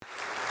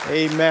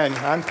Amen.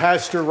 I'm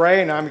Pastor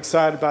Ray, and I'm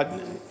excited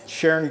about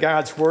sharing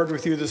God's Word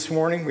with you this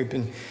morning. We've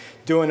been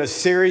doing a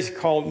series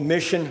called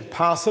Mission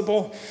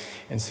Possible,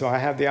 and so I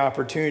have the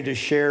opportunity to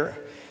share,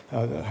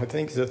 I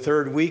think it's the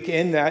third week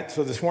in that.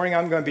 So this morning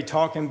I'm going to be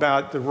talking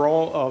about the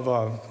role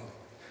of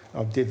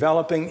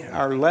developing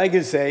our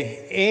legacy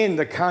in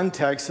the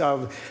context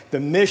of the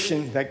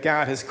mission that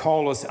God has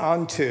called us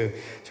onto.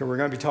 So we're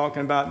going to be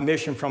talking about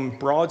mission from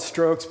broad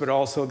strokes, but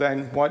also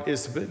then what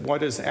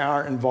is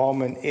our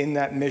involvement in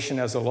that mission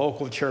as a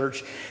local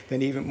church,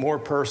 then even more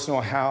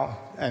personal, how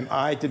am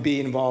I to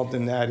be involved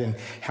in that, and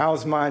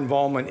how's my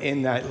involvement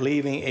in that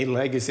leaving a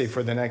legacy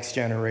for the next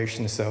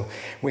generation. So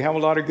we have a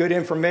lot of good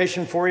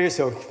information for you,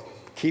 so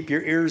keep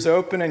your ears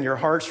open and your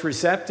hearts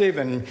receptive,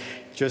 and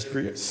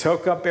just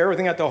soak up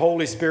everything that the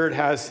Holy Spirit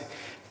has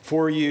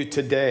for you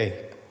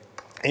today.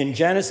 In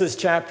Genesis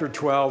chapter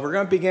 12, we're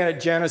going to begin at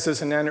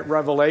Genesis and then at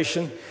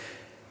Revelation.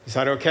 Is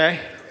that okay?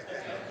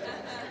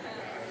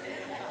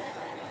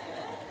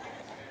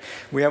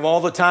 We have all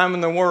the time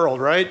in the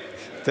world, right?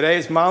 Today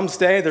is Mom's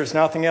Day. There's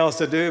nothing else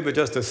to do but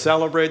just to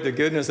celebrate the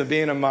goodness of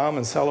being a mom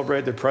and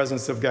celebrate the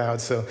presence of God.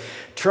 So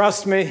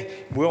trust me,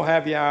 we'll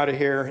have you out of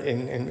here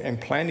in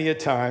plenty of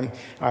time.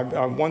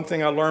 One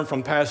thing I learned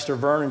from Pastor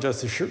Vernon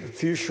just a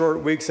few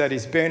short weeks that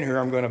he's been here,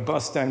 I'm going to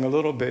bust down a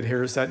little bit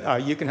here, is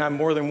that you can have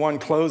more than one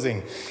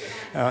closing.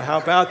 How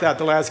about that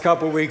the last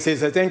couple of weeks? He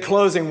said, in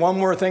closing, one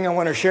more thing I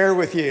want to share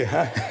with you.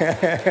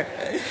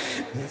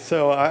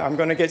 So I'm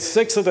going to get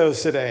 6 of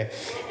those today.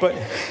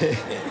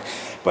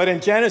 But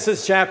in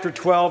Genesis chapter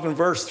 12 and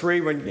verse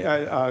 3, when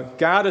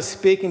God is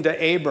speaking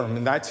to Abram,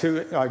 and that's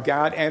who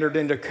God entered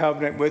into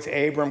covenant with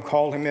Abram,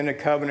 called him into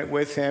covenant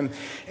with him,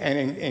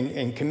 and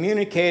in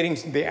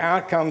communicating the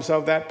outcomes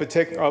of that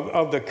particular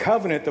of the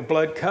covenant, the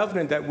blood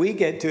covenant that we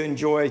get to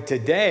enjoy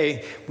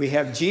today, we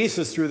have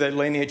Jesus through the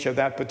lineage of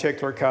that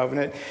particular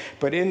covenant.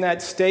 But in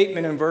that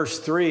statement in verse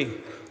 3,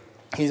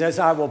 he says,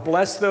 I will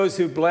bless those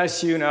who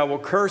bless you, and I will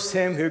curse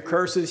him who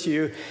curses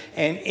you,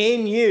 and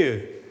in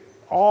you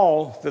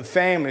all the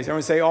families. I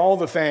want to say all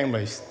the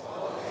families.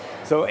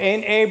 So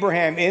in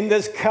Abraham, in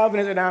this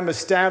covenant that I'm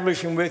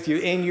establishing with you,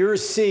 in your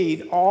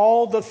seed,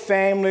 all the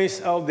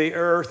families of the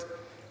earth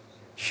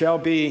shall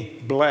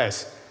be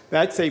blessed.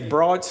 That's a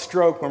broad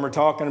stroke when we're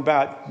talking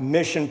about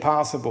mission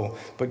possible.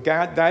 But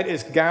God, that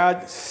is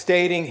God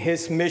stating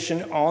his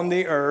mission on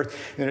the earth.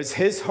 And it's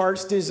his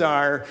heart's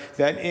desire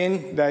that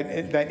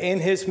in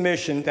his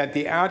mission, that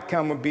the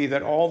outcome would be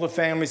that all the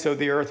families of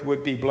the earth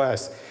would be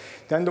blessed.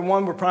 Then the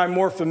one we're probably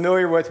more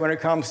familiar with when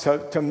it comes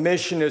to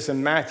mission is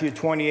in Matthew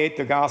 28.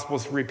 The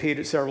Gospel's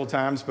repeated several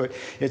times, but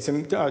it's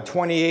in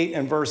 28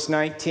 and verse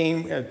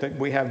 19 that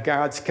we have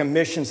God's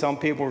commission. Some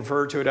people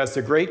refer to it as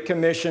the Great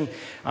Commission.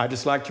 I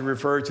just like to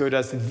refer to it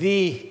as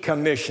the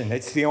commission.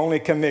 It's the only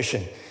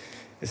commission.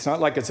 It's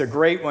not like it's a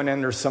great one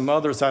and there's some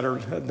others that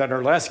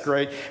are less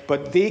great,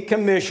 but the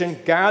commission,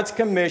 God's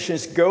commission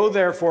is go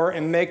therefore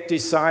and make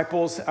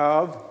disciples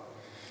of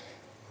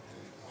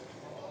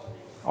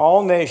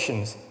all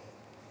nations.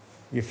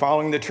 You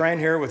following the trend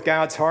here with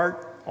God's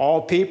heart?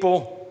 All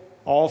people,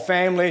 all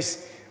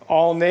families,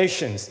 all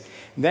nations.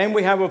 Then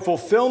we have a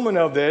fulfillment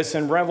of this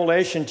in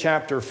Revelation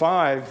chapter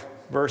 5,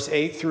 verse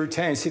 8 through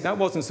 10. See, that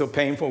wasn't so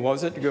painful,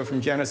 was it, to go from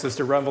Genesis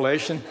to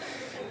Revelation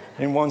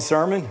in one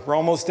sermon? We're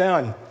almost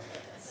done.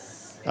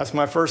 That's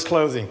my first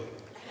closing.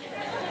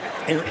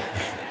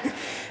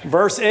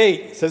 Verse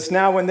 8 says,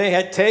 Now when they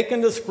had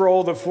taken the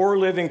scroll, the 4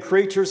 living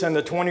creatures and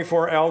the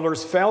 24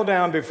 elders fell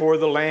down before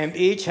the Lamb,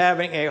 each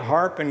having a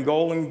harp and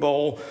golden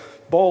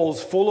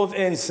bowls full of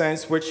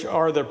incense, which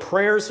are the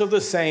prayers of the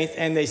saints,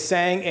 and they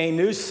sang a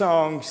new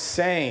song,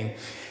 saying,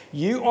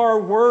 You are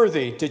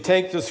worthy to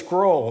take the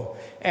scroll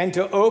and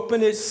to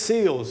open its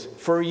seals,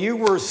 for you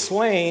were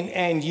slain,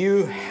 and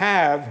you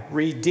have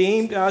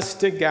redeemed us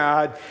to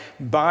God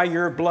by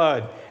your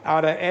blood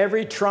out of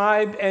every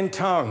tribe and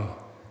tongue.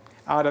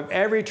 Out of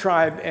every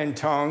tribe and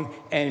tongue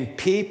and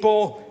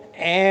people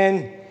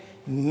and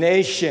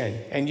nation.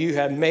 And you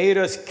have made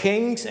us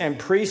kings and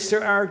priests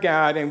to our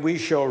God, and we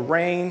shall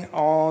reign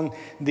on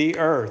the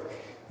earth.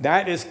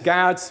 That is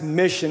God's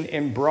mission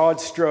in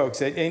broad strokes,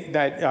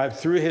 that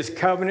through his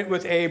covenant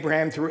with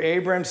Abraham, through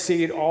Abraham's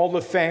seed, all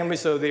the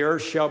families of the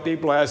earth shall be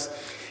blessed.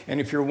 And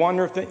if you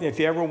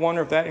ever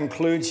wonder if that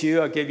includes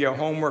you, I'll give you a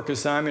homework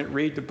assignment.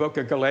 Read the book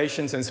of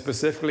Galatians, and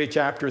specifically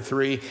chapter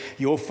 3.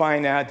 You'll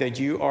find out that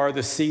you are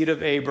the seed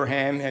of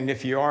Abraham. And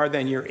if you are,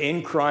 then you're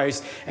in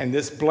Christ. And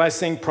this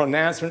blessing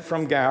pronouncement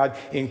from God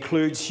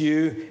includes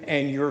you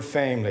and your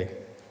family.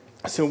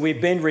 So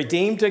we've been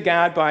redeemed to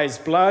God by his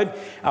blood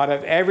out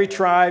of every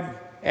tribe,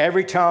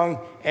 every tongue,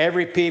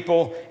 every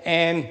people,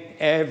 and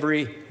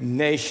every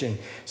nation.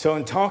 So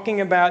in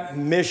talking about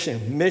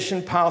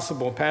mission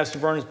possible, Pastor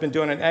Vernon's been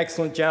doing an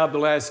excellent job the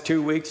last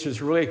 2 weeks,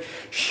 just really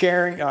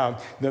sharing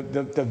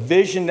the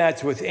vision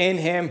that's within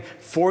him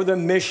for the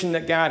mission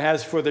that God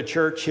has for the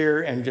church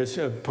here, and just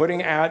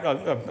putting out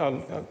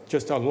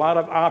just a lot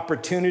of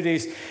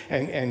opportunities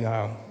and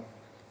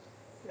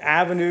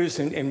avenues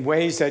and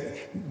ways that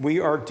we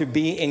are to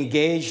be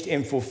engaged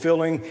in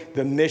fulfilling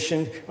the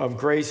mission of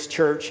Grace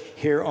Church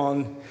here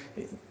on,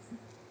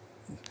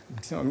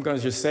 so I'm going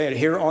to just say it,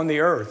 here on the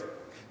earth.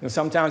 You know,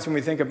 sometimes when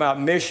we think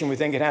about mission, we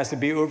think it has to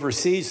be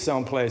overseas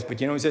someplace.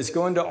 But, it says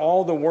go into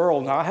all the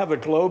world. Now, I have a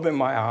globe in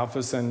my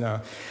office, and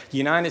the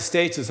United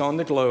States is on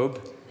the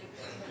globe.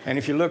 And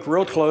if you look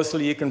real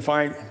closely, you can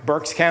find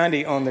Berks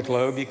County on the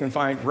globe. You can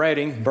find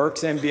Redding,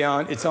 Berks and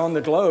beyond. It's on the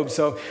globe.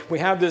 So we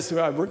have this,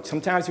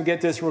 sometimes we get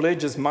this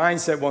religious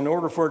mindset, well, in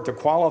order for it to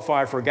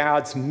qualify for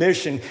God's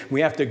mission,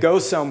 we have to go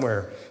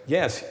somewhere.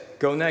 Yes,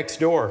 go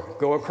next door.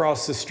 Go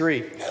across the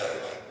street.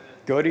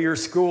 Go to your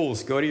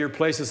schools. Go to your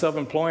places of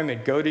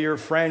employment. Go to your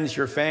friends,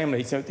 your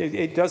family. So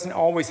it doesn't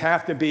always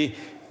have to be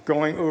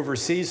going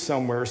overseas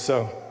somewhere.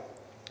 So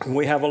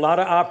we have a lot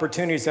of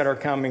opportunities that are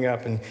coming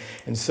up. And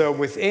so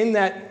within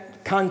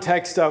that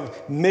context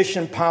of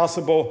Mission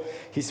Possible,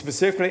 he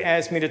specifically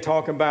asked me to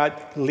talk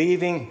about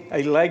leaving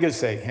a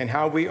legacy and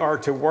how we are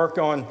to work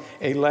on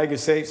a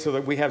legacy so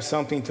that we have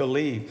something to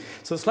leave.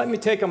 So let me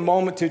take a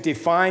moment to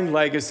define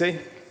legacy.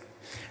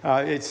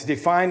 It's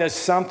defined as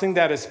something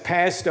that is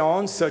passed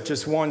on, such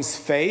as one's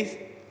faith,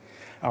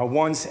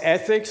 one's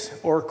ethics,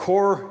 or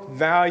core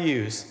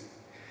values.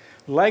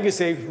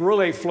 Legacy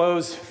really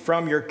flows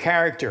from your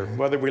character,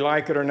 whether we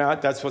like it or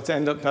not. That's what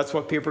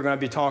people are going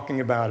to be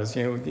talking about. Is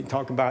you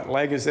talk about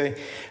legacy.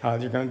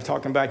 They're going to be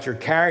talking about your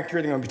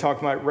character. They're going to be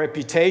talking about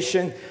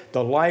reputation,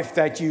 the life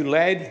that you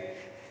led,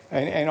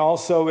 and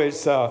also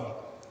it's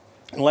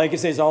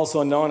legacy is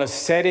also known as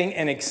setting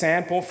an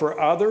example for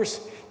others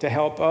to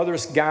help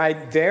others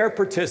guide their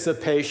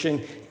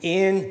participation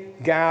in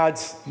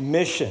God's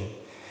mission.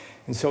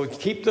 And so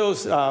keep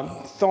those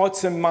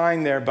thoughts in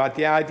mind there about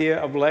the idea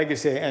of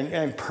legacy.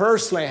 And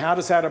personally, how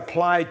does that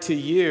apply to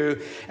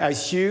you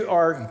as you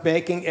are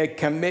making a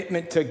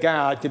commitment to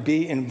God to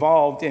be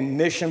involved in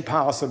Mission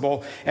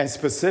Possible, and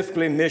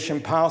specifically Mission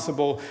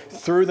Possible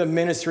through the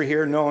ministry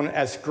here known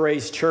as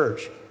Grace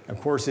Church? Of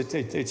course,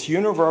 it's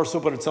universal,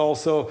 but it's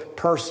also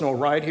personal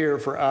right here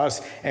for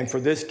us and for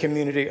this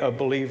community of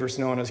believers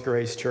known as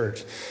Grace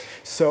Church.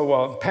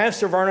 So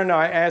Pastor Vernon and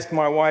I asked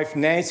my wife,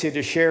 Nancy,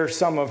 to share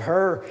some of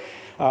her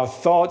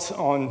thoughts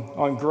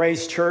on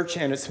Grace Church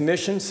and its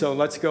mission. So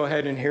let's go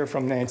ahead and hear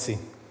from Nancy.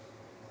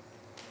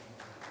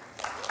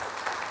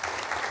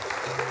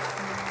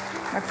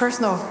 My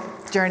personal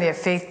journey of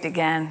faith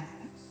began,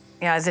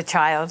 as a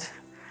child.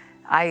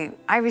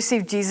 I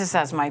received Jesus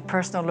as my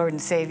personal Lord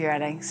and Savior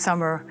at a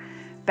summer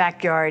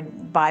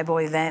backyard Bible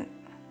event.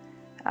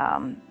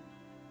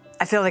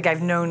 I feel like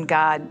I've known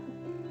God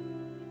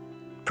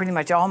pretty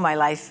much all my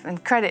life,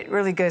 and credit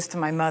really goes to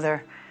my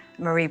mother,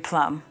 Marie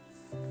Plum.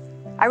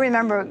 I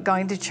remember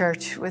going to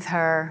church with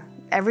her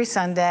every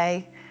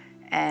Sunday,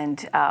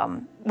 and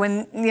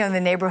when, in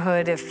the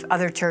neighborhood, if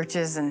other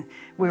churches, and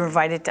we were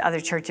invited to other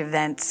church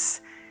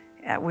events,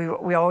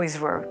 we always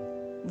were,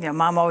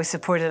 Mom always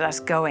supported us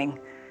going.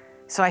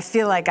 So I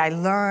feel like I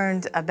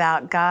learned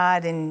about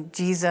God and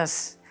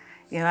Jesus,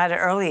 at an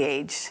early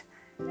age.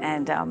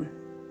 And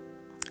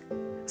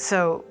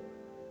so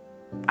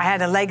I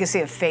had a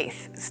legacy of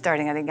faith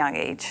starting at a young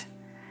age.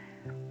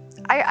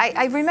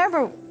 I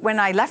remember when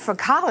I left for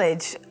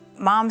college,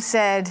 Mom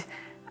said,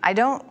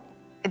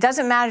 it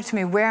doesn't matter to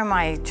me where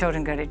my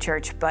children go to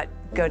church, but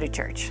go to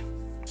church.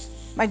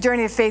 My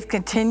journey of faith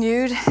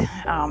continued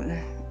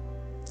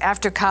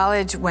after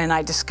college when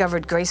I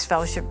discovered Grace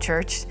Fellowship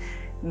Church,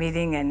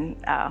 meeting in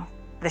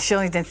the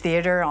Shillington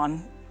Theater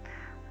on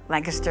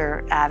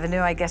Lancaster Avenue,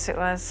 I guess it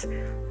was.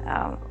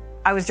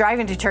 I was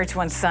driving to church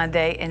one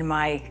Sunday in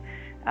my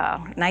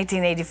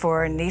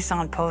 1984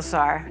 Nissan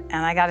Pulsar,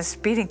 and I got a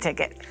speeding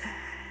ticket.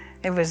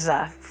 It was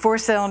a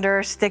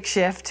 4-cylinder stick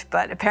shift,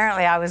 but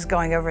apparently I was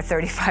going over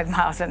 35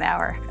 miles an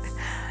hour.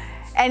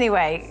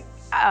 Anyway,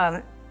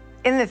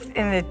 in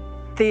the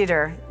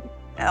theater,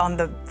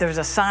 there was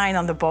a sign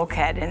on the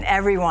bulkhead, and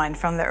everyone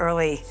from the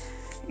early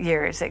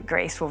years at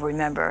Grace will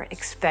remember,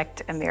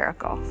 expect a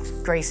miracle.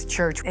 Grace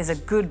Church is a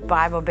good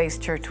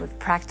Bible-based church with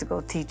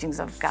practical teachings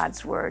of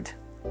God's Word.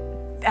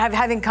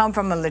 Having come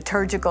from a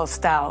liturgical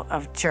style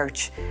of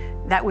church,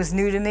 that was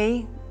new to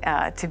me,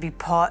 to be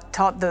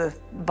taught the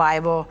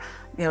Bible,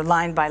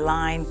 line by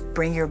line,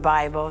 bring your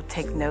Bible,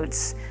 take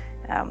notes.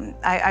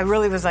 I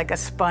really was like a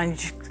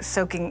sponge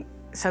soaking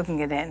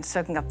it in,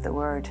 soaking up the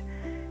Word.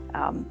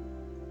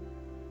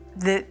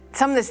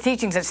 Some of the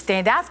teachings that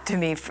stand out to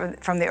me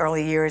from the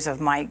early years of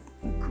my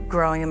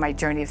growing in my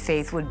journey of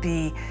faith would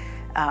be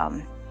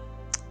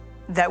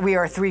that we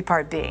are a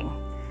 3-part being,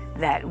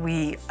 that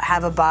we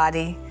have a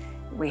body,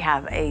 we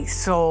have a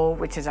soul,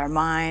 which is our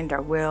mind,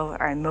 our will,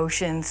 our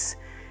emotions.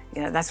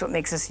 That's what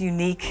makes us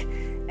unique,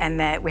 and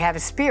that we have a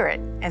spirit.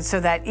 And so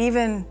that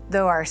even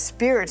though our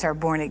spirits are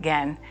born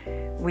again,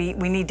 we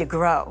need to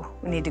grow.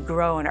 We need to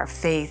grow in our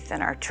faith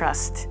and our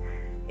trust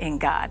in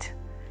God.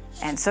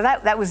 And so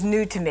that was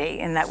new to me,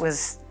 and that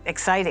was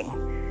exciting.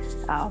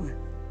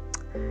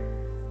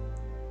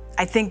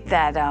 I think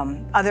that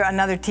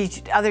other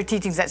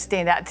teachings that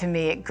stand out to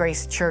me at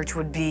Grace Church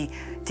would be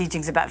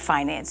teachings about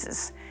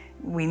finances.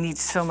 we need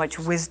so much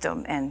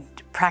wisdom and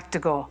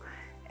practical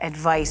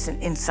advice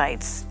and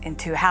insights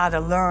into how to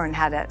learn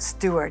how to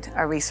steward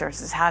our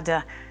resources, how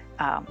to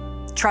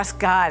trust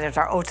God as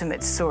our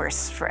ultimate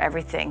source for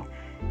everything.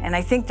 And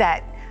I think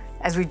that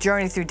as we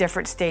journey through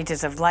different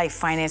stages of life,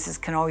 finances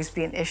can always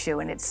be an issue,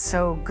 and it's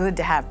so good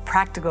to have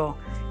practical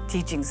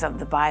teachings of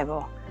the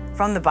Bible,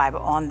 from the Bible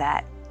on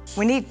that.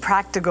 We need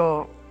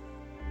practical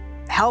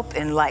help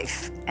in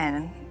life,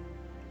 and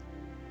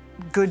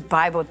good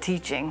Bible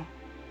teaching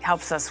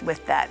helps us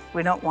with that.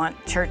 We don't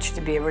want church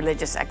to be a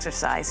religious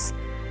exercise.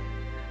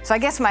 So I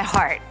guess my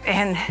heart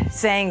in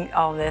saying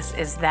all this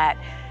is that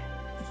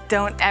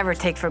don't ever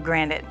take for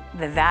granted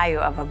the value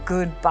of a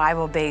good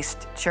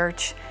Bible-based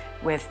church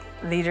with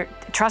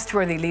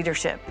trustworthy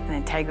leadership and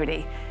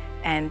integrity.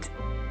 And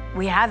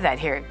we have that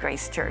here at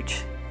Grace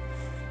Church.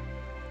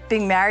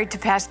 Being married to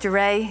Pastor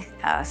Ray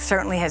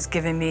certainly has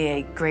given me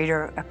a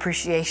greater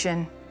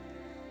appreciation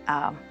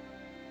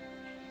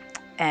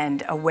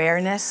and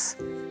awareness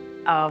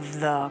of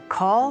the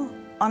call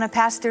on a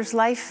pastor's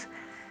life.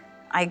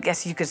 I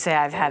guess you could say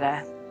I've had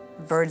a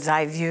bird's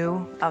eye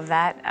view of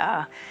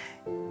that.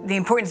 The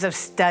importance of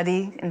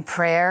study and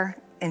prayer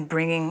in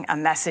bringing a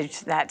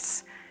message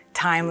that's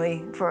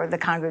timely for the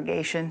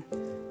congregation.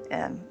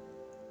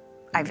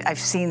 I've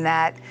seen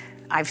that.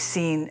 I've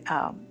seen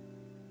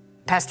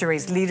Pastor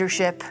Ray's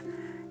leadership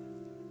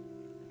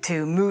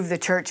to move the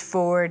church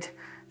forward.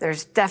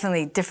 There's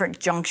definitely different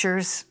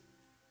junctures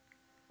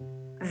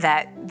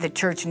that the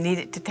church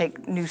needed to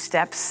take new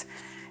steps,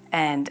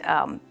 and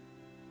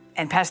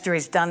Pastor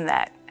Ray's done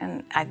that,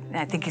 and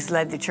I think he's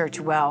led the church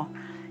well.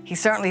 He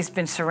certainly has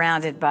been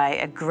surrounded by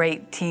a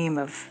great team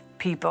of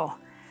people,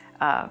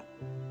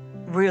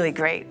 really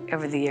great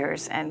over the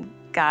years, and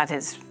God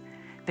has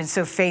been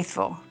so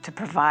faithful to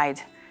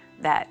provide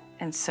that.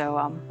 And so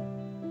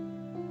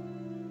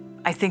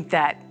I think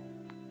that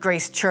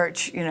Grace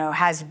Church,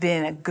 has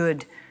been a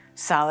good,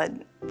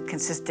 solid,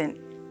 consistent,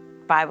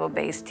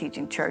 Bible-based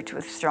teaching church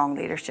with strong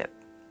leadership.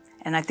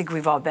 And I think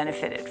we've all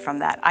benefited from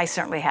that. I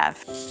certainly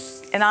have.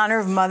 In honor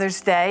of Mother's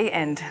Day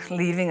and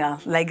leaving a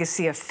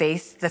legacy of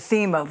faith, the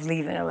theme of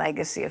leaving a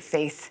legacy of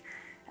faith,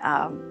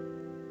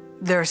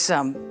 there's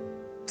some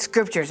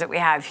scriptures that we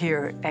have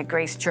here at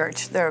Grace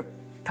Church. They're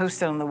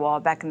posted on the wall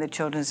back in the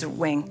children's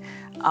wing.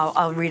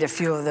 I'll read a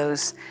few of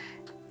those.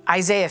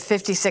 Isaiah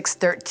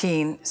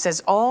 56:13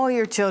 says, "All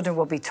your children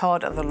will be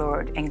taught of the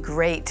Lord, and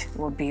great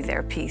will be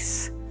their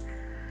peace."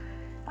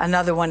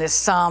 Another one is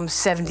Psalm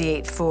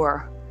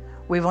 78:4.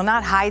 "We will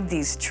not hide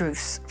these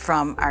truths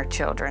from our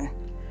children.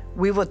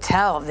 We will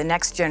tell the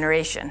next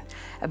generation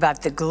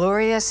about the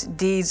glorious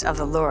deeds of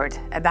the Lord,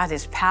 about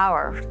his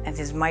power and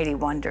his mighty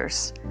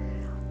wonders."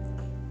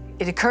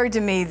 It occurred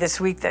to me this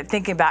week that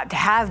thinking about to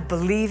have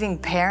believing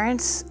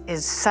parents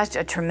is such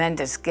a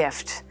tremendous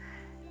gift.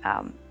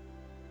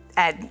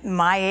 At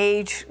my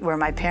age, where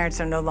my parents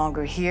are no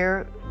longer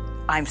here,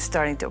 I'm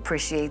starting to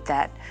appreciate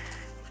that.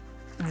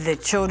 The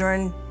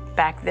children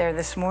back there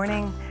this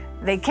morning,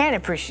 they can't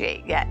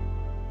appreciate yet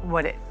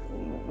what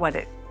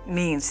it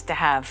means to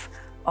have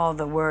all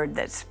the word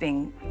that's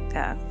being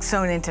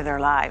sown into their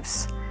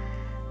lives.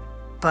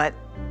 But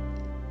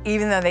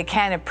even though they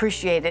can't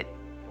appreciate it,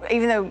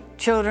 even though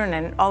children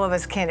and all of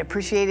us can't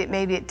appreciate it,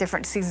 maybe at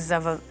different seasons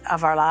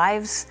of our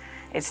lives,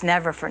 it's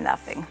never for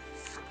nothing.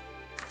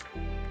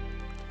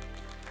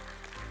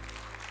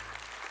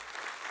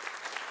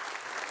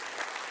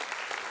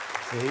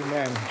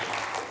 Amen.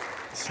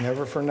 It's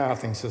never for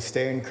nothing, so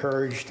stay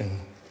encouraged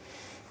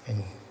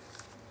and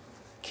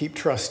keep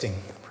trusting.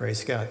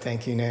 Praise God.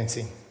 Thank you,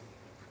 Nancy.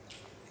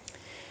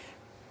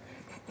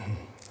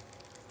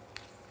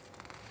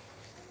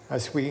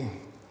 As we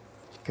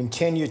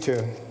continue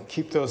to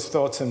keep those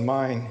thoughts in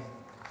mind,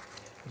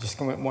 I just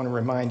want to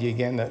remind you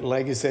again that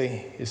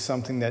legacy is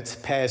something that's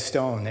passed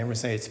on. Everyone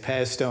say it's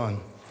passed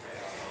on.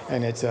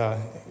 And it's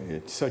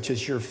such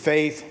as your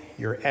faith,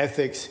 your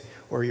ethics,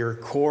 or your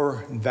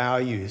core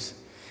values.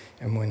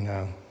 And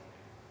when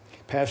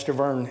Pastor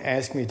Vern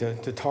asked me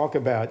to talk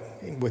about,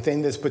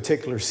 within this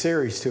particular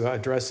series, to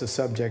address the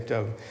subject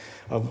of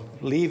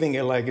leaving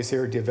a legacy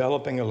or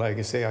developing a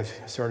legacy, I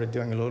started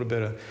doing a little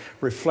bit of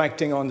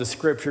reflecting on the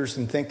scriptures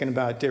and thinking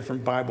about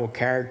different Bible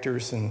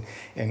characters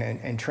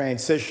and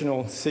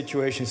transitional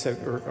situations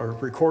that are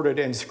recorded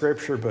in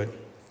Scripture. But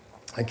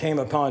I came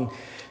upon,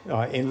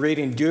 in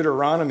reading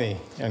Deuteronomy,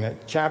 and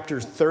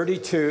chapter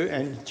 32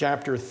 and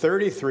chapter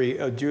 33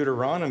 of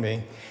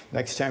Deuteronomy.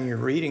 Next time you're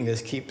reading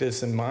this, keep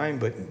this in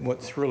mind. But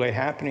what's really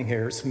happening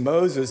here is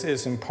Moses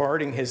is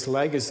imparting his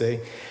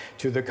legacy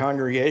to the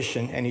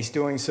congregation, and he's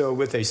doing so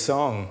with a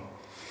song.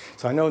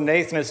 So I know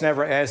Nathan has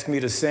never asked me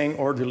to sing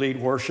or to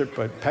lead worship,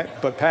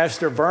 but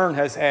Pastor Vern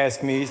has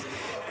asked me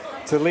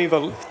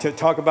to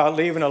talk about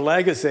leaving a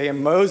legacy,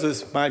 and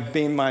Moses,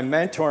 being my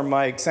mentor,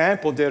 my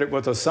example, did it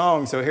with a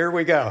song. So here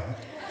we go.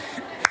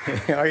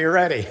 Are you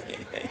ready?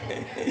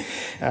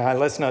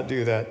 Let's not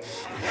do that.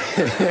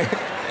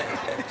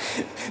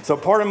 So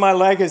part of my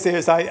legacy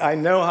is I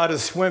know how to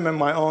swim in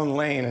my own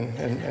lane,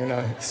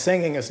 and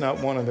singing is not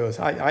one of those.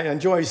 I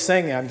enjoy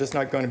singing. I'm just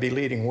not going to be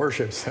leading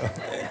worship.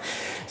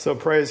 So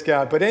praise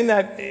God. But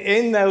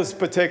in those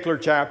particular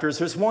chapters,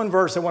 there's one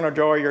verse I want to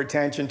draw your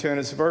attention to, and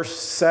it's verse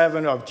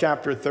 7 of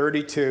chapter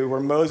 32, where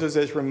Moses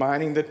is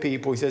reminding the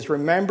people. He says,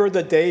 "Remember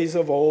the days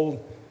of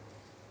old.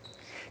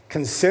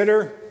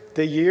 Consider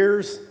the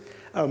years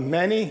of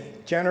many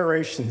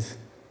generations.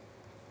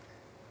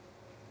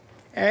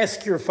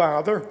 Ask your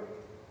father,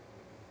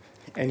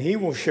 and he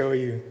will show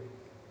you.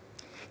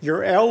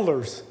 Your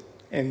elders,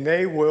 and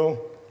they will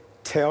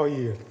tell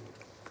you."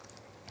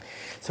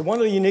 So one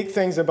of the unique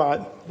things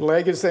about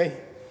legacy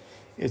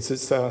is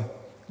it's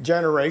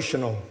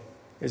generational.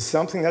 It's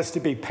something that's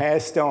to be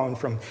passed on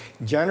from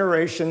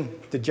generation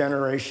to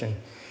generation.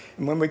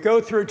 And when we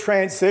go through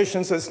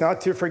transitions, it's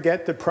not to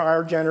forget the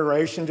prior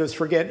generation, just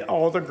forget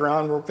all the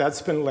groundwork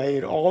that's been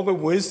laid, all the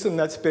wisdom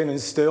that's been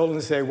instilled,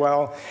 and say,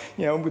 well,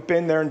 we've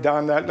been there and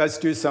done that. Let's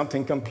do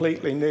something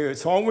completely new.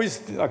 It's always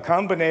a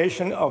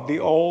combination of the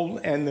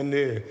old and the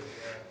new.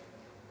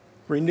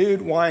 Renewed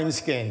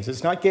wineskins.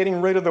 It's not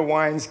getting rid of the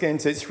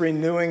wineskins, it's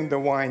renewing the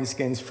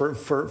wineskins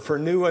for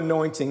new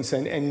anointings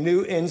and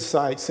new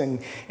insights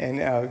and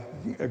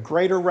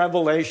greater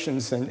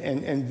revelations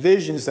and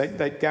visions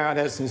that God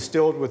has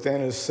instilled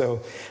within us.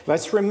 So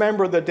let's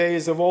remember the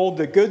days of old,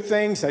 the good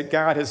things that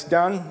God has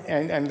done,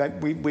 and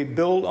that we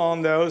build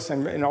on those,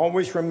 and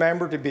always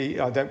remember to be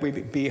that we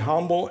be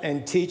humble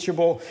and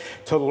teachable,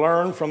 to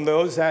learn from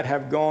those that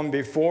have gone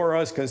before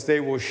us, because they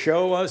will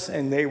show us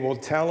and they will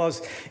tell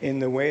us in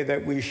the way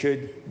that we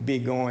should be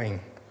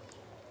going.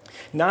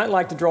 Now I'd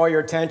like to draw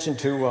your attention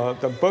to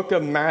the book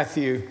of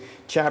Matthew,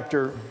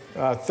 chapter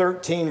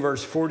 13,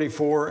 verse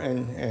 44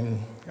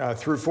 and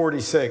through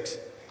 46.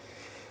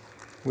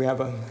 We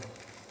have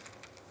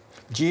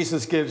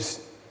Jesus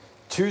gives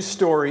two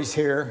stories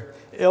here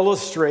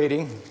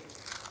illustrating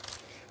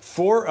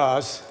for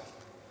us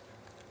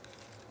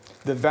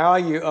the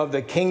value of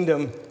the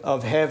kingdom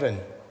of heaven.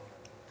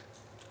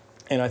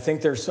 And I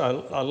think there's a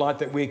lot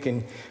that we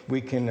can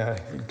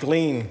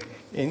glean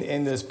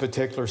in this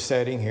particular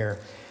setting here.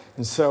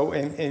 And so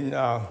in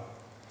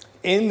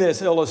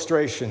this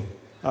illustration,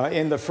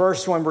 in the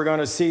first one, we're going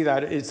to see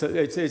that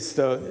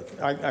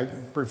I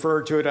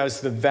refer to it as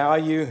the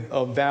value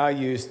of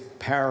values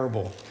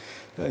parable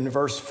in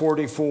verse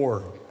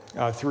 44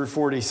 through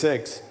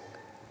 46.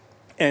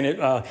 And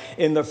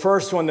in the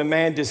first one, the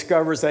man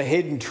discovers a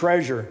hidden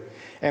treasure,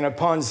 and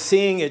upon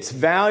seeing its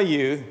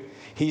value,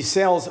 he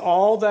sells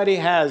all that he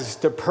has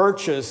to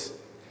purchase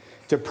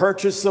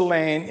the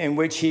land in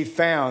which he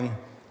found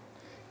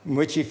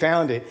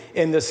it.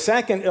 In the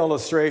second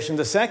illustration,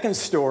 the second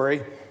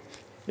story,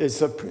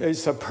 is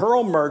a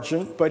pearl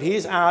merchant, but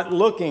he's out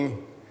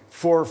looking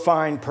for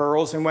fine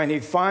pearls, and when he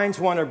finds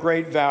one of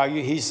great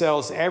value, he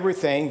sells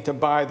everything to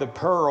buy the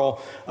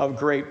pearl of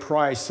great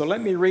price. So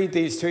let me read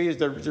these to you.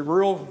 They're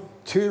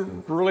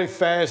two really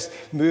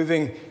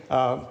fast-moving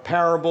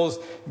parables,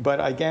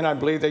 but again, I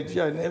believe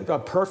they're a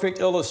perfect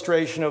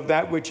illustration of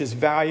that which is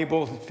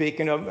valuable.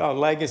 Speaking of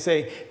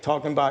legacy,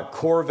 talking about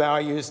core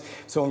values.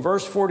 So in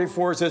verse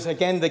 44 it says,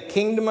 "Again, the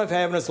kingdom of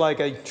heaven is like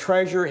a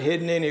treasure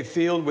hidden in a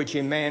field which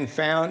a man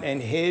found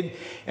and hid,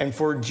 and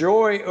for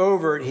joy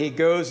over it he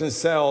goes and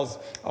sells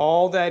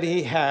all that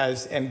he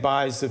has and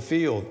buys the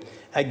field.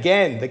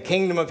 Again, the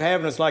kingdom of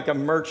heaven is like a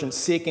merchant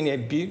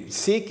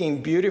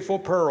seeking beautiful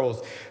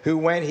pearls, who,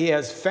 when he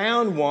has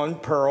found one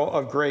pearl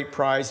of great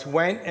price,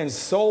 went and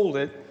sold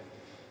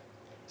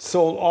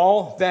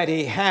all that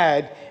he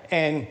had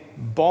and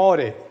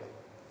bought it."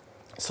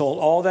 Sold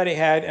all that he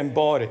had and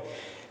bought it.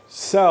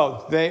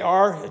 So they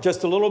are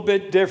just a little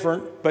bit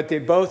different, but they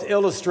both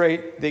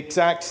illustrate the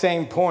exact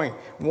same point.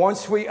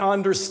 Once we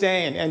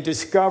understand and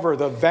discover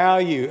the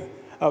value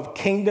of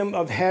kingdom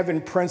of heaven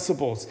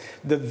principles,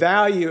 the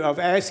value of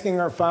asking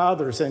our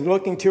fathers and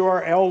looking to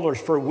our elders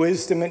for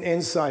wisdom and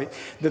insight,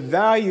 the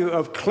value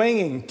of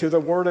clinging to the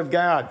Word of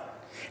God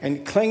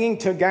and clinging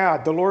to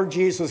God, the Lord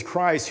Jesus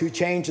Christ, who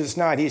changes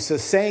not. He's the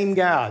same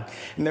God,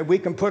 and that we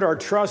can put our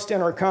trust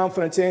and our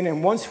confidence in.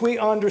 And once we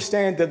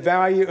understand the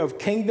value of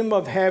kingdom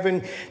of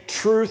heaven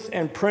truth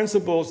and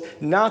principles,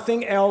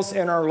 nothing else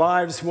in our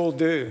lives will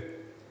do.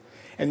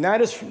 And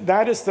that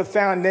is the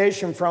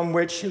foundation from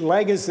which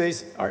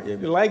legacy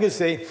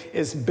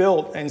is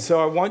built. And so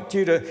I want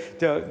you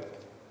to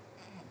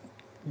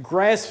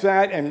grasp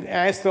that and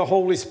ask the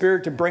Holy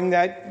Spirit to bring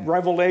that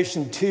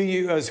revelation to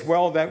you as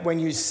well, that when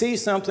you see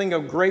something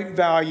of great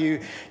value,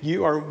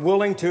 you are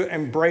willing to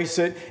embrace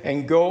it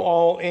and go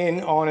all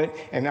in on it.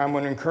 And I'm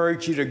going to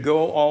encourage you to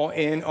go all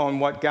in on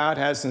what God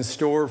has in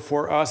store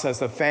for us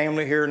as a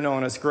family here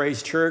known as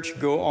Grace Church.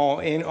 Go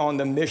all in on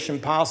the mission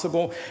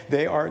possible.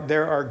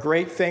 There are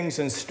great things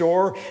in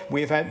store.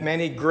 We've had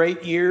many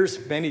great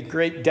years, many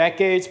great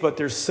decades, but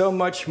there's so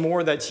much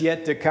more that's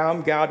yet to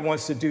come. God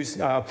wants to do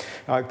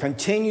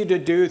continue to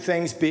do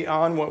things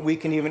beyond what we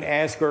can even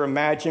ask or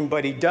imagine,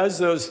 but he does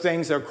those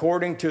things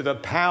according to the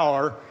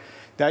power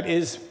that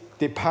is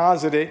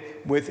deposited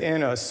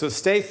within us. So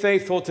stay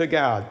faithful to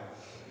God.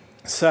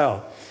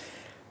 So,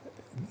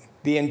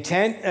 the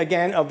intent,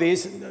 again, of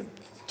these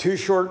two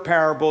short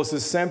parables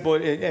is simple.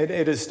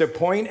 It is to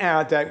point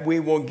out that we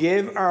will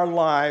give our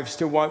lives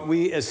to what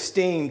we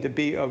esteem to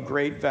be of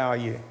great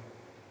value.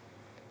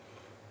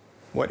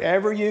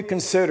 Whatever you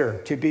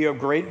consider to be of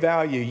great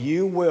value,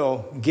 you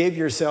will give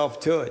yourself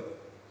to it.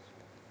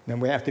 Then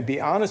we have to be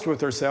honest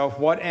with ourselves.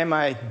 What am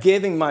I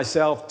giving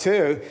myself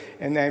to?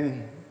 And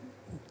then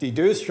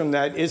deduce from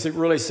that, is it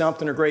really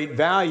something of great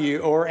value,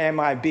 or am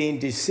I being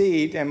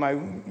deceived? Am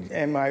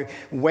I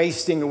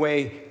wasting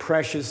away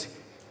precious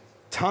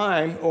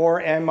time,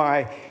 or am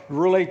I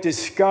really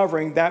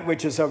discovering that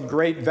which is of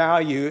great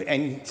value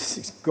and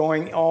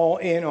going all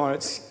in on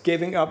it,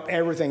 giving up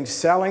everything,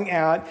 selling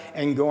out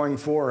and going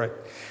for it?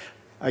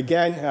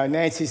 Again,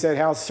 Nancy said,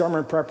 how's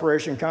sermon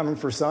preparation coming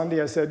for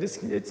Sunday? I said,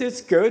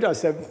 it's good. I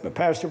said,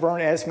 Pastor Vern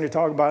asked me to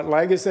talk about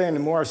legacy, and the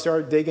more I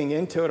started digging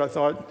into it, I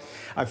thought,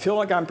 I feel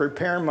like I'm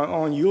preparing my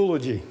own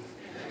eulogy.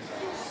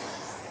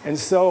 And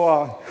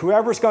so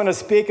whoever's going to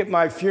speak at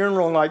my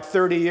funeral in like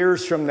 30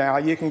 years from now,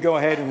 you can go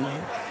ahead and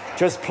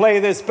just play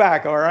this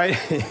back, all right?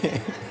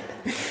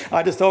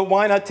 I just thought,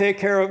 why not take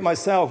care of it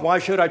myself? Why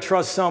should I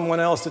trust someone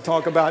else to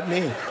talk about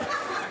me?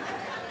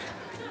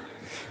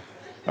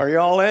 Are you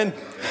all in?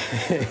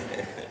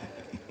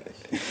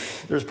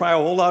 There's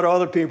probably a whole lot of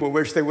other people who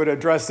wish they would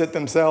address it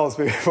themselves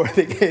before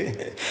they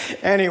get.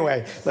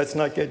 Anyway, let's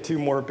not get too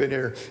morbid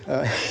here.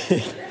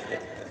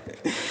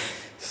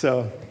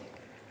 So,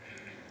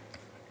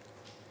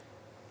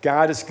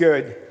 God is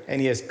good,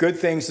 and He has good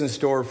things in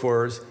store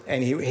for us,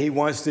 and He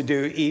wants to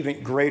do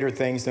even greater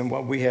things than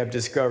what we have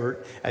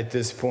discovered at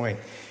this point.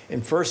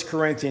 In 1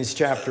 Corinthians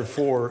chapter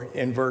 4,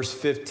 in verse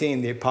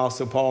 15, the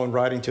Apostle Paul, in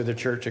writing to the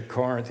church at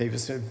Corinth, he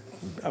was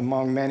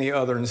among many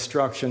other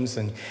instructions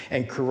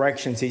and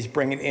corrections he's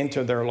bringing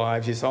into their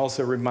lives. He's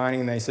also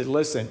reminding them, he said,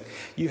 listen,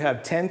 you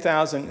have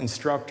 10,000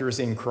 instructors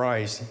in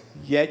Christ,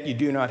 yet you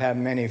do not have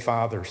many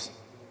fathers.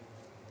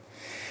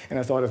 And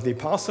I thought, if the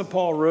Apostle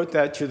Paul wrote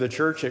that to the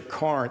church at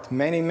Corinth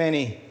many,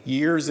 many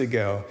years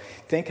ago,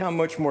 think how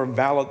much more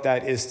valid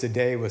that is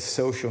today with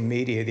social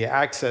media, the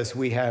access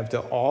we have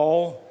to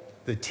all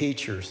the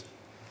teachers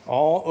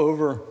all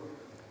over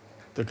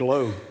the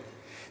globe.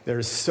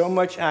 There's so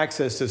much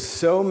access to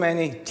so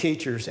many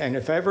teachers, and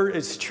if ever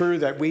it's true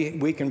that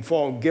we can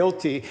fall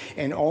guilty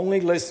in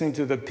only listening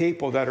to the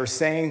people that are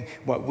saying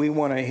what we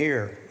want to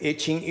hear,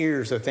 itching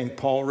ears, I think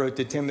Paul wrote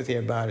to Timothy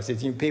about it. He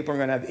said, people are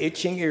going to have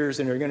itching ears,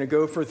 and they're going to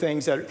go for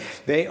things that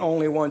they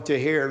only want to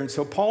hear. And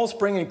so Paul's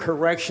bringing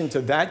correction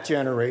to that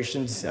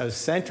generation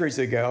centuries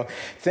ago.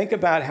 Think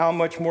about how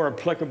much more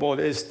applicable it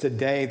is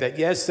today, that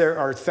yes, there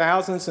are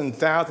thousands and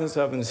thousands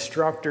of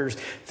instructors,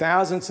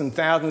 thousands and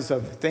thousands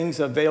of things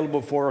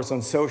available for us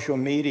on social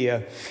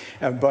media,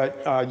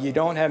 but you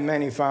don't have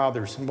many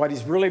fathers. And what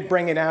he's really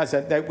bringing out is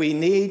that we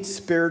need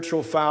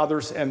spiritual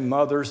fathers and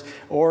mothers,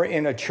 or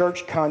in a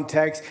church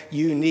context,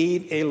 you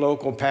need a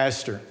local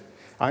pastor.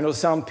 I know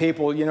some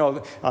people,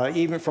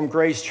 even from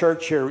Grace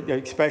Church here,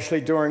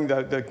 especially during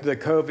the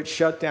COVID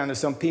shutdown,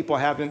 some people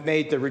haven't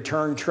made the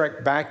return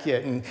trek back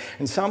yet.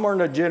 And some are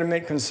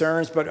legitimate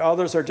concerns, but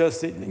others are just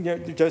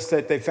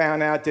that they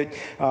found out that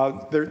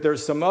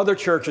there's some other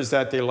churches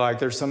that they like.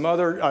 There's some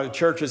other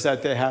churches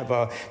that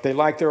they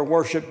like their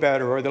worship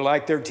better, or they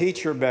like their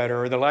teacher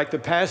better, or they like the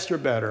pastor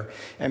better.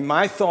 And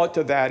my thought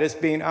to that is,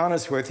 being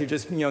honest with you,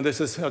 this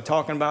is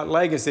talking about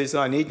legacy,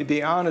 so I need to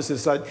be honest,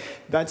 is that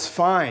that's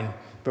fine.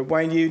 But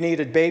when you need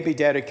a baby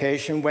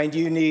dedication, when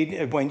you need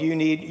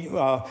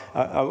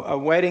a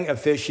wedding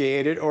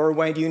officiated, or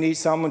when you need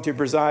someone to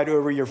preside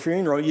over your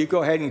funeral, you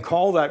go ahead and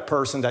call that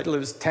person that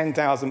lives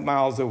 10,000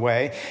 miles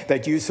away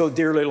that you so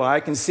dearly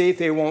like, and see if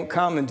they won't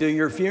come and do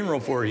your funeral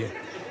for you.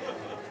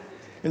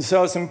 And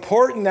so it's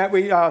important that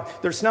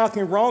there's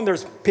nothing wrong.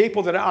 There's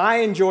people that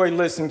I enjoy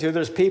listening to.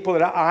 There's people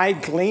that I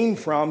glean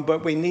from,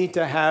 but we need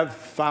to have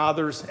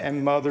fathers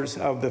and mothers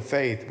of the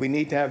faith. We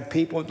need to have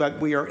people that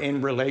we are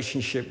in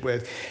relationship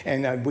with.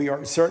 And we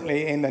are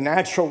certainly in the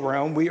natural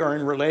realm, we are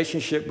in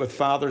relationship with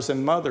fathers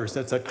and mothers.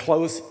 That's a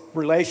close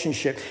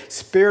relationship.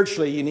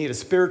 Spiritually, you need a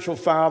spiritual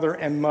father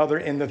and mother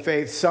in the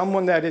faith,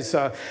 someone that is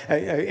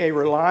a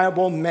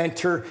reliable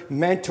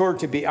mentor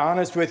to be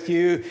honest with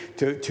you,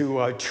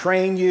 to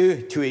train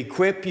you, to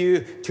equip you,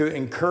 to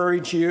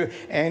encourage you,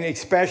 and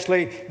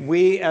especially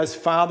we as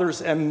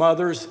fathers and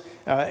mothers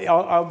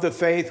of the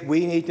faith,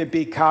 we need to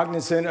be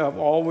cognizant of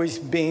always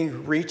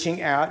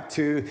reaching out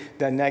to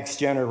the next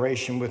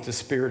generation with the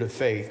spirit of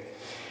faith.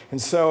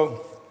 And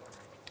so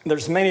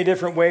there's many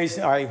different ways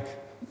I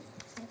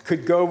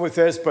could go with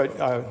this, but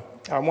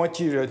I want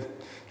you to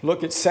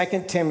look at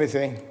 2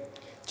 Timothy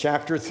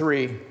chapter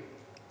 3.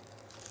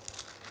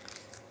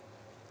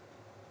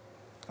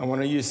 I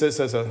want to use this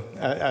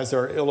as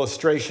our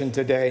illustration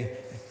today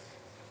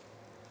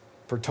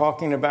for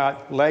talking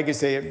about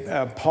legacy.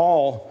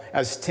 Paul,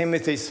 as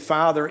Timothy's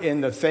father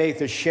in the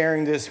faith, is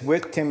sharing this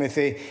with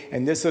Timothy,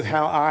 and this is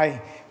how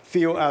I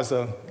feel as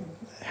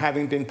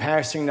having been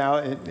pastoring now.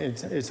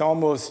 It's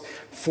almost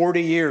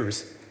 40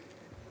 years.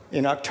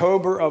 In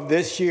October of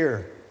this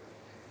year,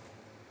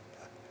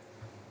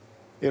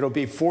 It'll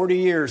be 40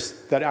 years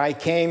that I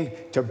came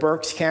to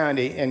Berks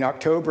County in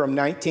October of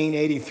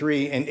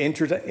 1983 and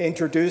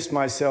introduced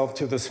myself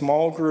to the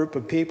small group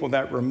of people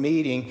that were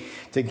meeting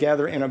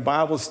together in a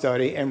Bible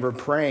study and were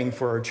praying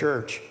for a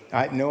church.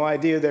 I had no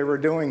idea they were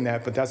doing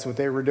that, but that's what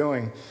they were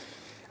doing.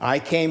 I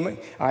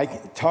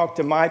talked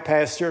to my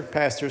pastor,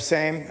 Pastor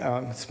Sam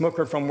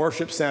Smooker from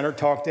Worship Center,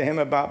 talked to him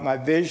about my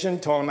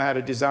vision, told him I had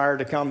a desire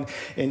to come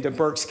into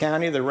Berks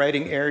County, the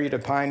Redding area, to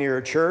pioneer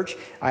a church.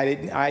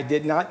 I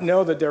did not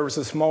know that there was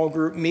a small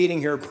group meeting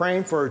here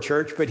praying for a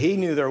church, but he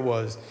knew there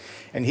was.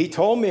 And he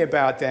told me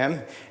about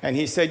them, and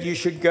he said, you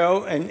should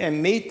go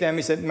and meet them.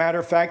 He said, matter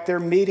of fact, they're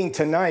meeting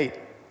tonight.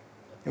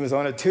 It was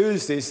on a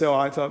Tuesday, so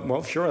I thought,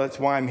 well, sure, that's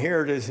why I'm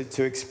here,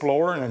 to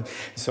explore. And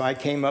so I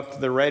came up to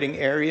the Redding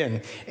area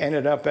and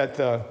ended up at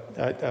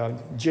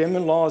Jim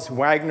and Laws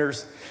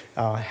Wagner's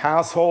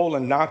household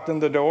and knocked on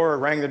the door, or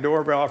rang the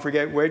doorbell, I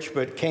forget which,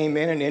 but came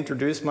in and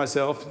introduced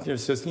myself.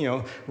 It's just,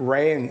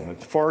 Ray, and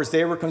as far as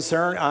they were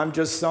concerned, I'm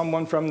just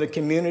someone from the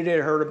community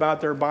that heard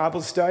about their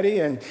Bible study,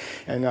 and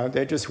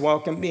they just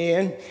welcomed me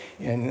in.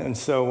 And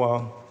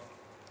so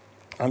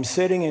I'm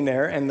sitting in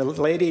there, and the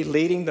lady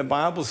leading the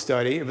Bible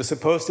study, it was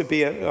supposed to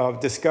be a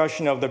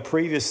discussion of the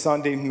previous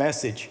Sunday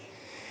message.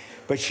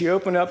 But she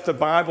opened up the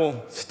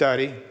Bible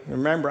study.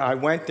 Remember, I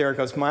went there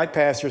because my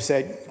pastor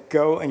said,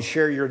 go and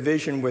share your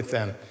vision with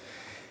them.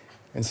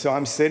 And so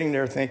I'm sitting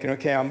there thinking,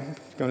 okay, I'm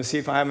going to see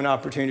if I have an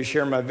opportunity to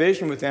share my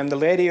vision with them. The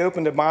lady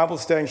opened the Bible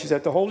study, and she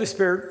said, the Holy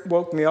Spirit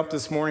woke me up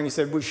this morning. He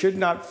said, we should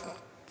not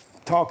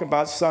talk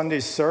about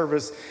Sunday's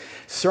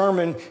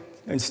sermon.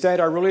 Instead,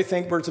 I really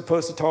think we're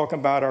supposed to talk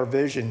about our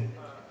vision.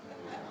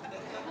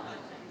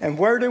 And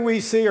where do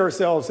we see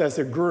ourselves as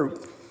a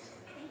group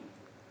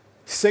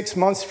 6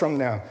 months from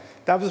now?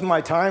 That was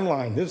my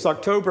timeline. This was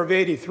October of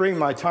 83.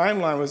 My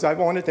timeline was I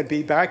wanted to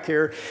be back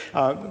here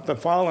the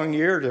following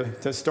year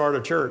to start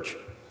a church.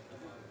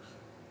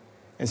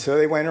 And so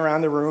they went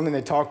around the room and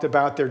they talked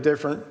about their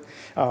different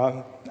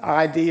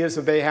ideas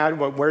that they had,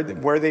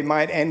 where they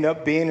might end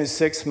up being in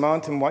 6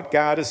 months, and what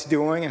God is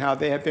doing, and how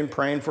they have been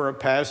praying for a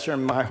pastor.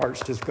 And my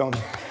heart's just going,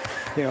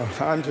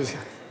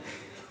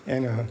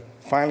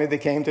 finally they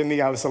came to me.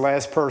 I was the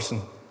last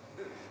person.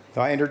 So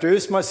I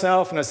introduced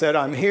myself and I said,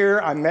 I'm here.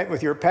 I met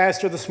with your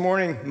pastor this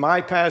morning, my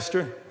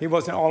pastor. He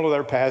wasn't all of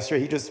their pastor.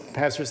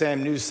 Pastor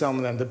Sam knew some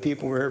of them. The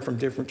people were here from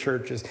different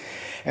churches.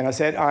 And I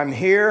said, I'm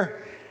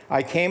here.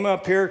 I came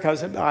up here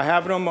because I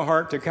have it on my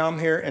heart to come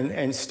here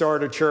and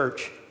start a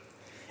church.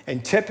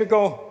 And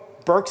typical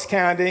Berks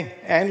County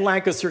and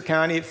Lancaster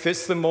County, it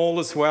fits the mold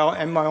as well,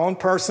 and my own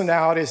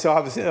personality. So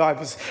I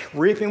was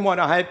reaping what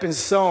I had been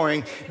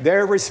sowing.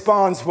 Their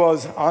response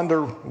was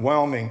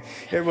underwhelming.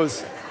 It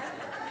was,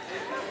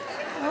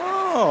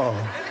 oh.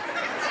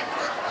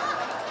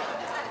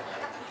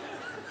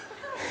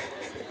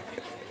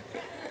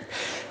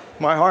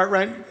 My heart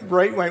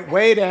rate went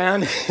way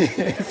down.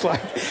 It's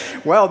like,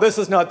 well, this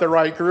is not the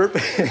right group.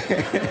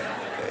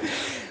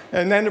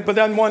 But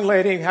then one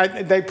lady,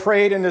 they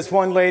prayed, and this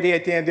one lady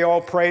at the end, they all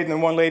prayed, and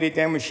then one lady at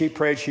the end, when she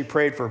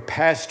prayed for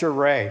Pastor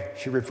Ray.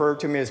 She referred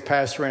to me as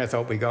Pastor Ray, and I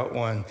thought, we got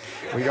one.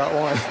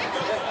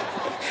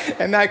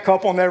 And that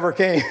couple never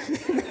came.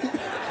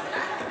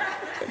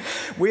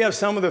 We have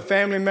some of the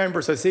family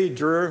members. I see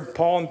Drew,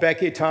 Paul, and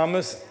Becky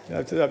Thomas.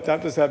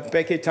 That was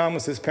Becky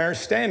Thomas's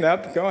parents. Stand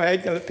up. Go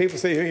ahead. Let people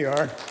see who you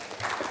are.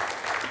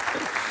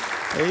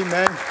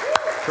 Amen.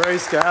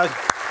 Praise God.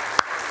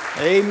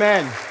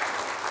 Amen.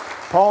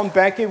 Paul and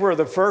Becky were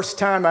the first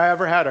time I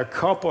ever had a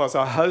couple as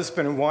a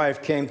husband and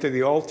wife came to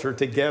the altar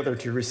together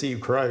to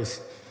receive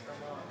Christ.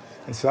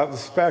 And so that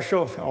was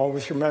special. I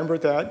always remember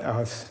that.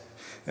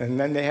 And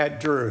then they had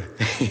Drew.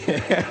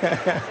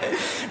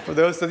 For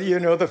those of you who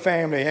know the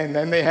family, and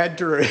then they had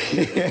Drew.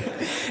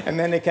 And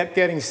then they kept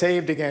getting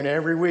saved again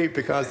every week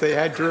because they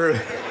had Drew.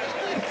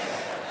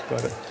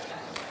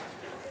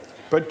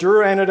 But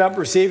Drew ended up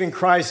receiving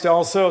Christ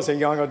also as a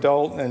young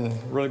adult and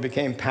really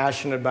became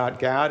passionate about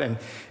God.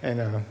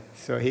 And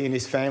so he and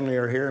his family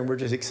are here, and we're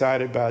just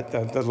excited about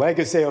the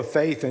legacy of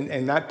faith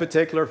in that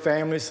particular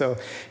family. So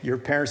your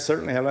parents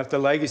certainly have left a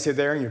legacy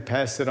there, and you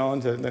passed it on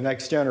to the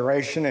next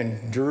generation.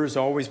 And Drew's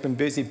always been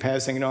busy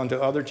passing it on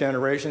to other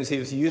generations. He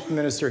was a youth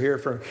minister here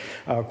for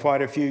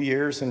quite a few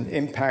years and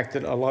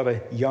impacted a lot of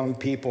young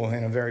people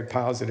in a very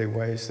positive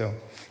way. So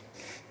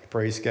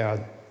praise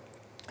God.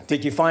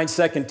 Did you find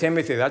 2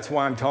 Timothy? That's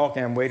why I'm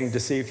talking. I'm waiting to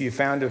see if you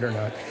found it or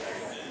not.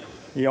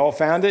 You all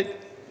found it?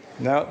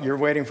 No, you're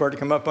waiting for it to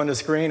come up on the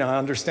screen. I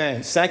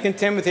understand. 2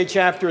 Timothy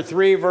chapter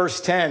 3, verse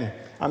 10.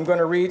 I'm going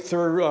to read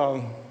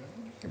through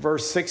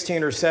verse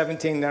 16 or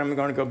 17, then I'm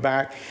going to go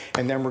back,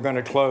 and then we're going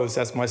to close.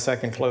 That's my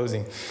second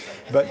closing.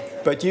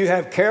 But you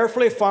have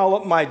carefully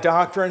followed my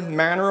doctrine,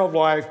 manner of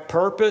life,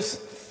 purpose,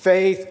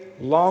 faith,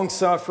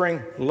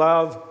 long-suffering,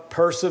 love,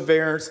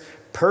 perseverance,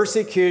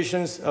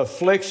 persecutions,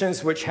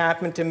 afflictions which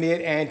happened to me at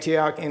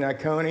Antioch, in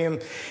Iconium,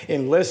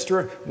 in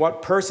Lystra,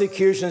 what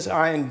persecutions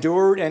I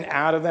endured, and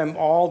out of them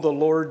all the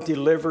Lord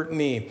delivered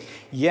me.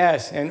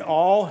 Yes, and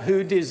all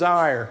who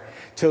desire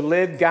to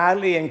live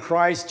godly in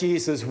Christ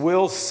Jesus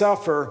will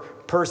suffer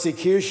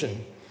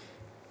persecution.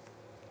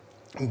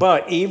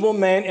 But evil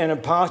men and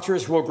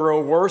impostors will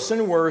grow worse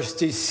and worse,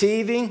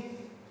 deceiving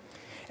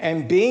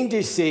and being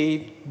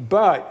deceived.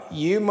 But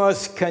you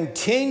must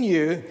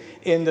continue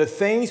in the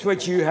things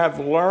which you have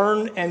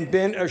learned and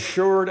been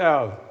assured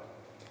of.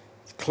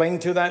 Cling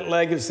to that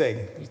legacy,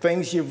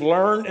 things you've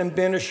learned and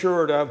been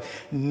assured of,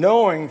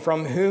 knowing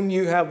from whom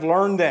you have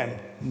learned them.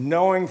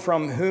 Knowing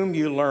from whom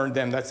you learned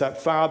them. That's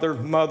that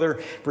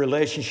father-mother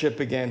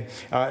relationship again.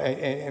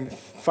 And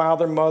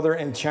father, mother,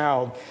 and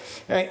child.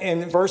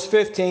 In verse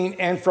 15,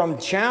 and from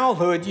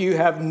childhood you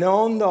have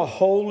known the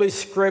Holy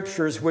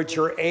Scriptures, which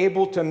are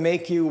able to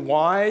make you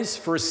wise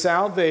for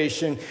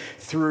salvation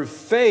through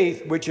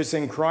faith, which is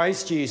in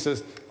Christ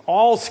Jesus.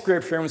 All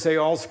Scripture, I'm going to say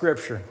all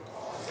Scripture.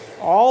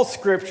 All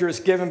Scripture is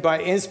given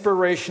by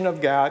inspiration of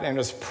God and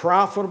is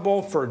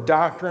profitable for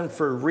doctrine,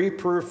 for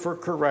reproof, for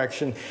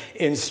correction,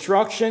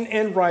 instruction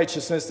in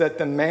righteousness, that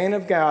the man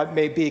of God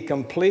may be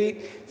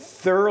complete,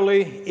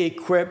 thoroughly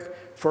equipped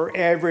for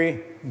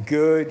every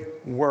good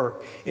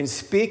work. In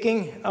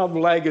speaking of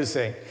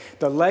legacy,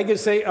 the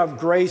legacy of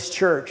Grace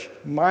Church,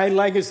 my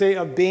legacy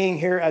of being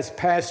here as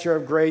pastor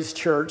of Grace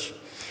Church,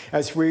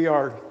 as we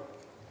are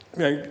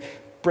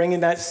bringing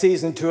that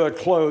season to a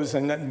close,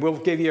 and we'll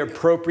give you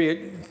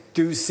appropriate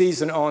due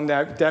season on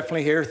that,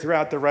 definitely here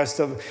throughout the rest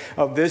of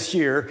this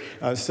year.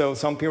 So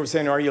some people are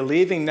saying, are you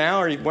leaving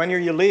now, or when are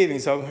you leaving?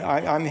 So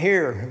I'm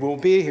here. We'll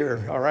be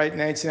here. All right,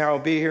 Nancy and I will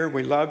be here.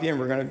 We love you, and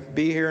we're going to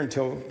be here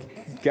until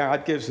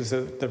God gives us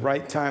the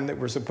right time that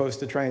we're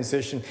supposed to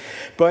transition.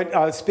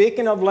 But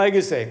speaking of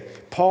legacy,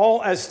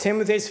 Paul, as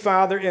Timothy's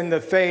father in the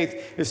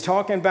faith, is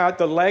talking about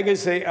the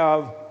legacy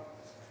of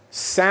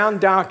sound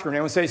doctrine.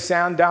 Everyone say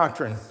sound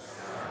doctrine.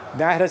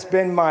 That has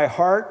been my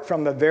heart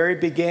from the very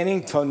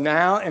beginning till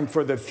now, and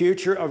for the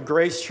future of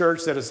Grace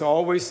Church, that is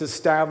always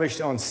established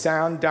on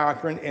sound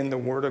doctrine in the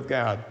Word of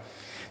God.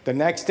 The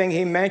next thing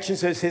he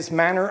mentions is his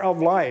manner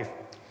of life,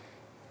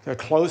 a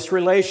close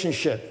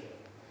relationship.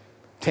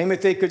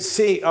 Timothy could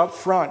see up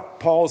front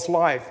Paul's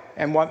life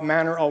and what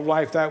manner of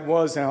life that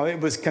was, and how it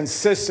was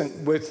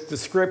consistent with the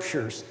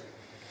Scriptures.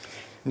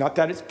 Not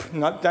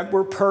that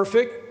we're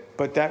perfect,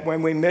 but that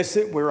when we miss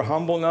it, we're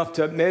humble enough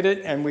to admit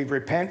it, and we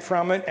repent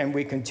from it, and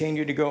we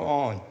continue to go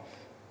on.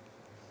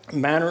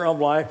 Manner of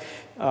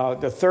life.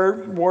 The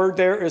third word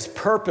there is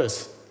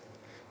purpose.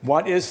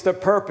 What is the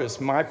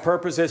purpose? My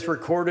purpose is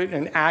recorded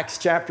in Acts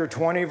chapter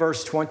 20,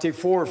 verse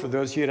 24. For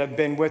those of you that have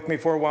been with me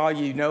for a while,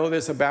 you know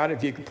this about it.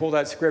 If you can pull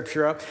that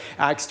scripture up,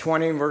 Acts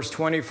 20, verse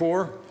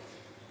 24.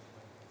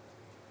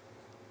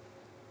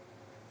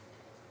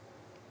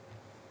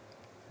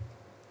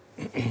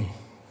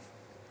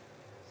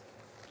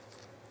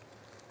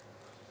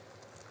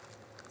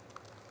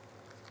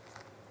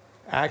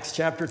 Acts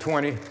chapter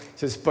 20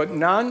 says, but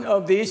none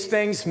of these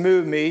things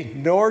move me,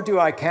 nor do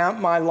I count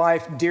my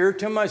life dear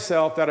to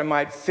myself, that I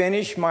might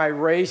finish my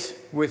race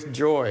with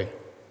joy.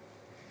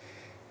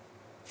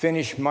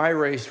 Finish my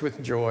race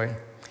with joy.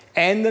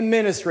 And the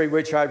ministry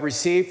which I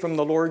received from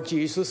the Lord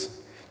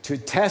Jesus, to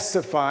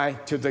testify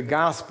to the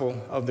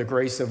gospel of the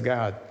grace of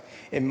God.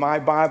 In my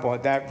Bible,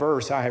 at that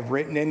verse, I have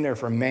written in there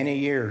for many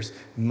years,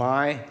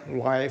 my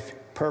life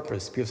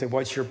purpose. People say,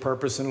 what's your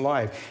purpose in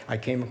life? I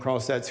came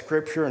across that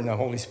scripture, and the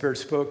Holy Spirit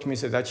spoke to me and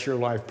said, that's your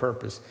life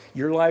purpose.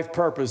 Your life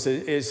purpose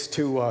is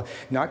to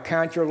not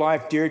count your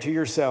life dear to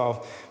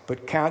yourself,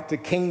 but count the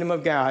kingdom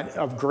of God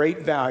of great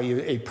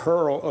value, a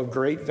pearl of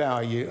great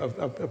value,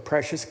 a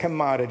precious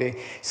commodity.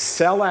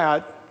 Sell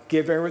out,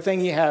 give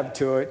everything you have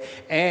to it,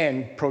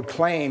 and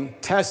proclaim,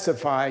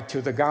 testify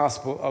to the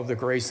gospel of the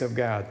grace of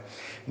God.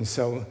 And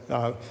so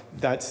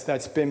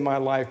that's been my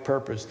life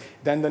purpose.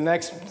 Then the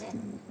next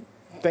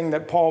thing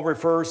that Paul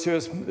refers to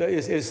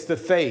is the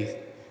faith.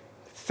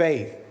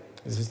 Faith.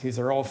 These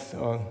are all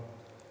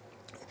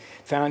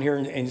found here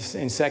in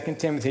 2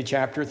 Timothy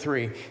chapter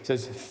 3. It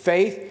says,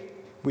 faith,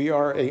 we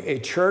are a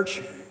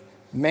church,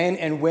 men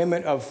and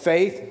women of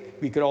faith.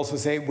 We could also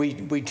say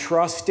we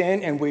trust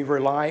in and we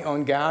rely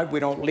on God.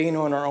 We don't lean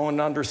on our own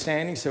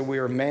understanding, so we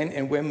are men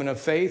and women of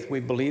faith. We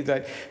believe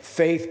that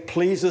faith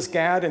pleases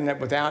God, and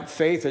that without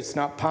faith it's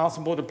not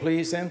possible to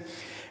please Him.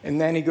 And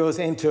then he goes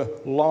into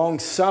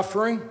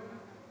long-suffering,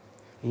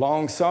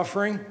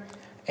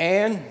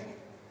 and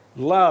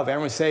love.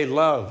 Everyone say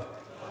love.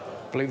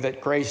 I believe that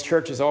Grace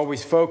Church is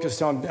always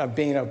focused on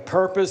being a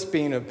purpose,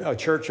 being a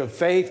church of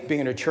faith,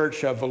 being a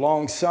church of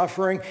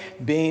long-suffering,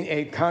 being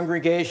a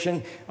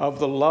congregation of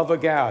the love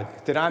of God.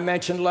 Did I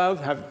mention love?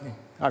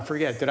 I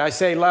forget. Did I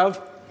say love?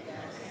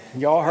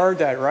 Yes. Y'all heard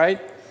that, right?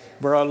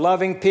 We're a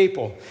loving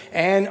people.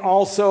 And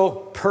also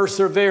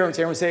perseverance.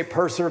 Everyone say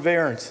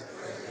perseverance.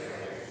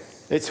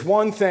 It's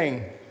one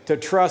thing to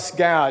trust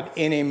God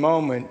in a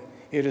moment.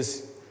 It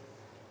is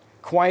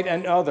quite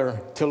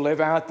another to live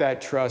out that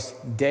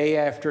trust day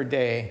after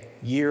day,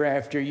 year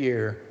after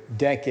year,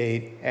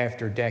 decade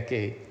after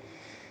decade.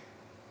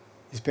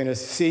 It's been a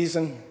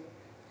season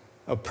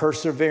of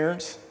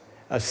perseverance,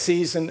 a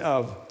season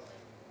of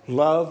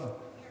love,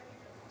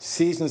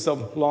 seasons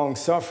of long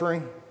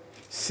suffering,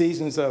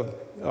 seasons of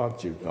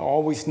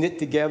always knit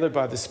together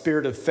by the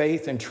spirit of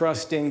faith and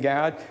trust in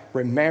God,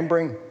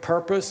 remembering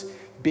purpose,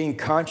 being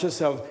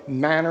conscious of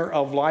manner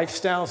of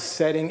lifestyle,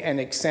 setting an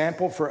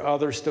example for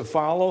others to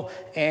follow,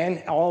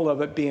 and all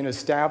of it being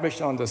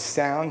established on the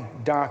sound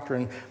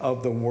doctrine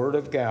of the Word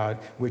of God,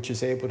 which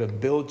is able to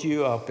build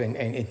you up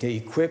and to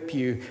equip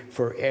you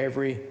for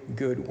every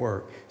good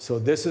work. So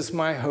this is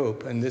my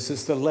hope, and this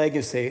is the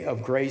legacy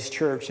of Grace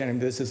Church, and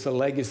this is the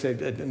legacy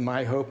of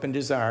my hope and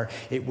desire.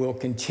 It will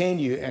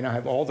continue, and I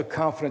have all the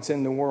confidence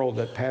in the world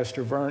that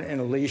Pastor Vern and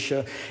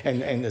Alicia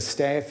and the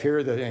staff here,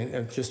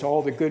 and just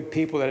all the good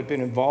people that have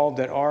been involved,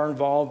 that are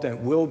involved, that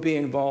will be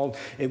involved,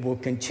 it will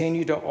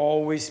continue to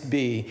always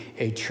be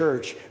a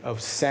church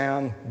of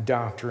sound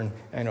doctrine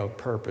and of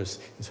purpose.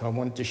 And so I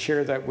wanted to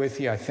share that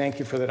with you. I thank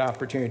you for that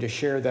opportunity to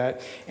share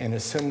that. And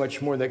there's so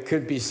much more that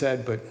could be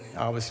said, but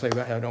obviously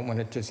I don't want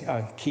it to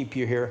keep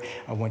you here.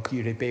 I want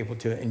you to be able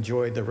to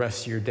enjoy the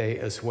rest of your day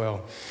as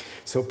well.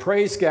 So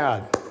praise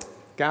God.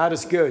 God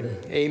is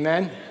good.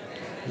 Amen.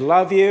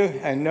 Love you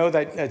and know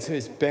that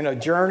it's been a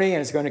journey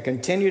and it's going to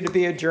continue to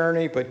be a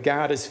journey, but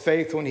God is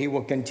faithful and He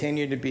will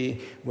continue to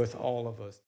be with all of us.